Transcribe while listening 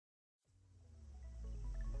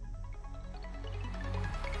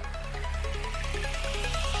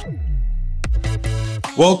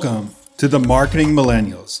Welcome to the Marketing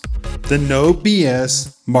Millennials, the No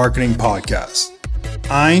BS Marketing Podcast.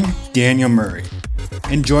 I'm Daniel Murray,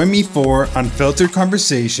 and join me for unfiltered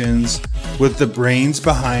conversations with the brains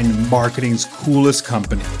behind marketing's coolest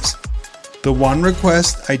companies. The one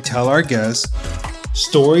request I tell our guests,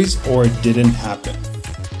 stories or it didn't happen.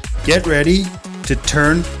 Get ready to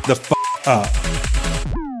turn the up.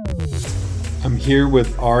 I'm here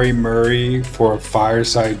with Ari Murray for a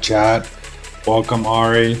Fireside chat. Welcome,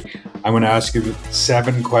 Ari. I'm going to ask you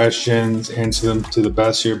 7 questions, answer them to the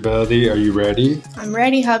best of your ability. Are you ready? I'm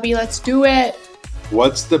ready, hubby. Let's do it.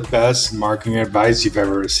 What's the best marketing advice you've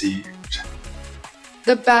ever received?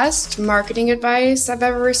 The best marketing advice I've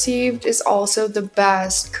ever received is also the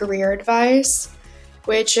best career advice,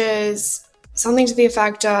 which is something to the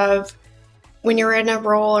effect of when you're in a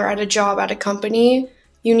role or at a job at a company,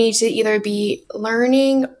 you need to either be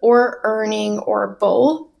learning or earning or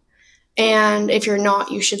both. And if you're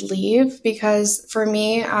not, you should leave, because for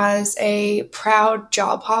me, as a proud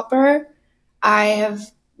job hopper, I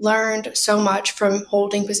have learned so much from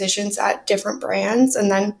holding positions at different brands.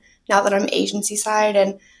 And then now that I'm agency side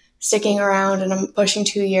and sticking around and I'm pushing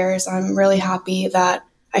 2 years, I'm really happy that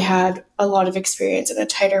I had a lot of experience in a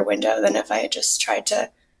tighter window than if I had just tried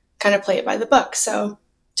to kind of play it by the book. So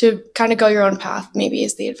to kind of go your own path, maybe,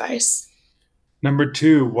 is the advice. Number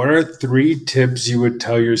 2, what are 3 tips you would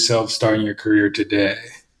tell yourself starting your career today?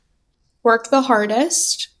 Work the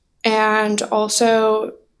hardest, and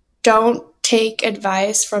also don't take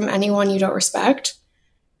advice from anyone you don't respect.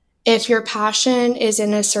 If your passion is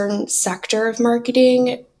in a certain sector of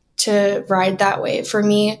marketing, to ride that wave. For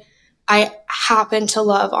me, I happen to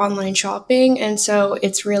love online shopping, and so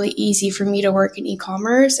it's really easy for me to work in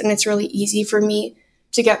e-commerce, and it's really easy for me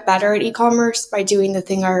to get better at e-commerce by doing the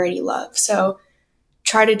thing I already love. So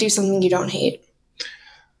try to do something you don't hate.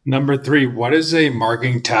 Number 3, what is a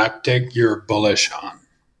marketing tactic you're bullish on?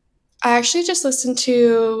 I actually just listened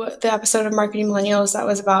to the episode of Marketing Millennials that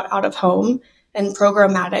was about out of home and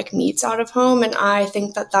programmatic meets out of home. And I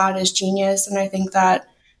think that that is genius. And I think that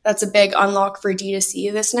that's a big unlock for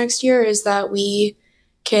D2C this next year, is that we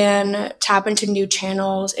can tap into new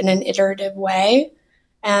channels in an iterative way.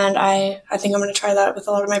 And I think I'm going to try that with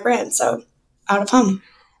a lot of my brands. So out of home.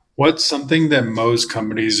 What's something that most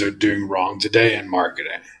companies are doing wrong today in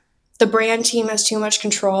marketing? The brand team has too much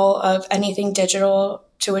control of anything digital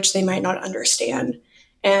to which they might not understand.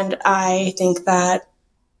 And I think that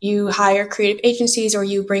you hire creative agencies or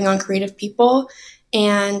you bring on creative people.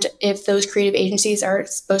 And if those creative agencies are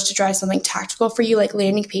supposed to drive something tactical for you, like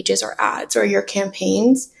landing pages or ads or your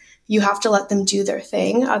campaigns, you have to let them do their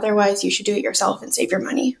thing. Otherwise, you should do it yourself and save your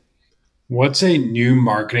money. What's a new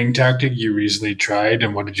marketing tactic you recently tried,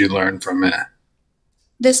 and what did you learn from it?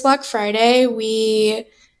 This Black Friday, we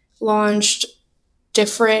launched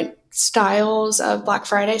different styles of Black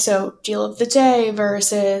Friday. So deal of the day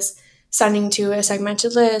versus sending to a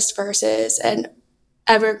segmented list versus an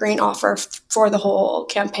evergreen offer for the whole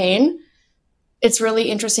campaign. It's really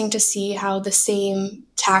interesting to see how the same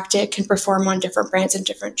tactic can perform on different brands and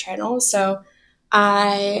different channels. So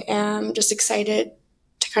I am just excited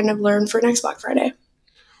to kind of learn for next Black Friday.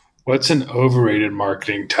 What's an overrated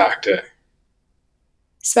marketing tactic?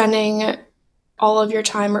 Spending all of your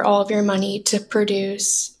time or all of your money to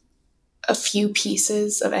produce a few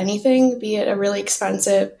pieces of anything, be it a really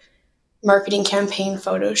expensive marketing campaign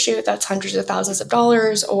photo shoot that's hundreds of thousands of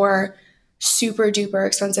dollars or super duper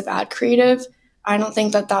expensive ad creative. I don't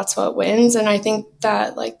think that that's what wins. And I think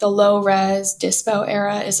that like the low res dispo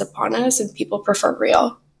era is upon us and people prefer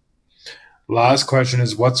real. Last question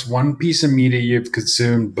is, what's one piece of media you've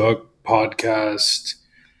consumed, book, podcast,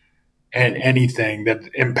 and anything that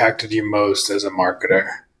impacted you most as a marketer?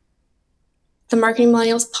 The Marketing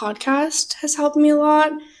Millennials podcast has helped me a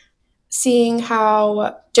lot. Seeing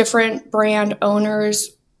how different brand owners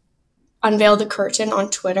unveil the curtain on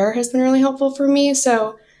Twitter has been really helpful for me.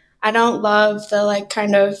 So I don't love the like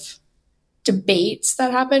kind of debates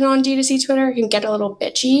that happen on D2C Twitter. It can get a little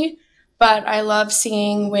bitchy. But I love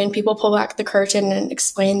seeing when people pull back the curtain and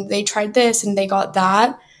explain they tried this and they got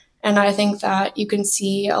that. And I think that you can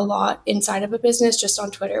see a lot inside of a business just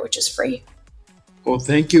on Twitter, which is free. Well,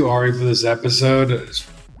 thank you, Ari, for this episode.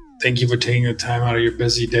 Thank you for taking the time out of your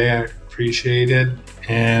busy day. I appreciate it.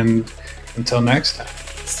 And until next time.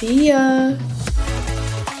 See ya.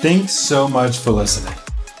 Thanks so much for listening.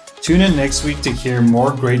 Tune in next week to hear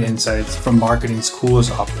more great insights from marketing's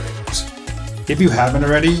coolest operators. If you haven't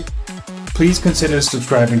already, please consider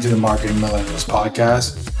subscribing to the Marketing Millennials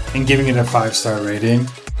podcast and giving it a 5-star rating.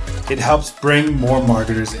 It helps bring more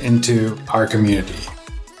marketers into our community.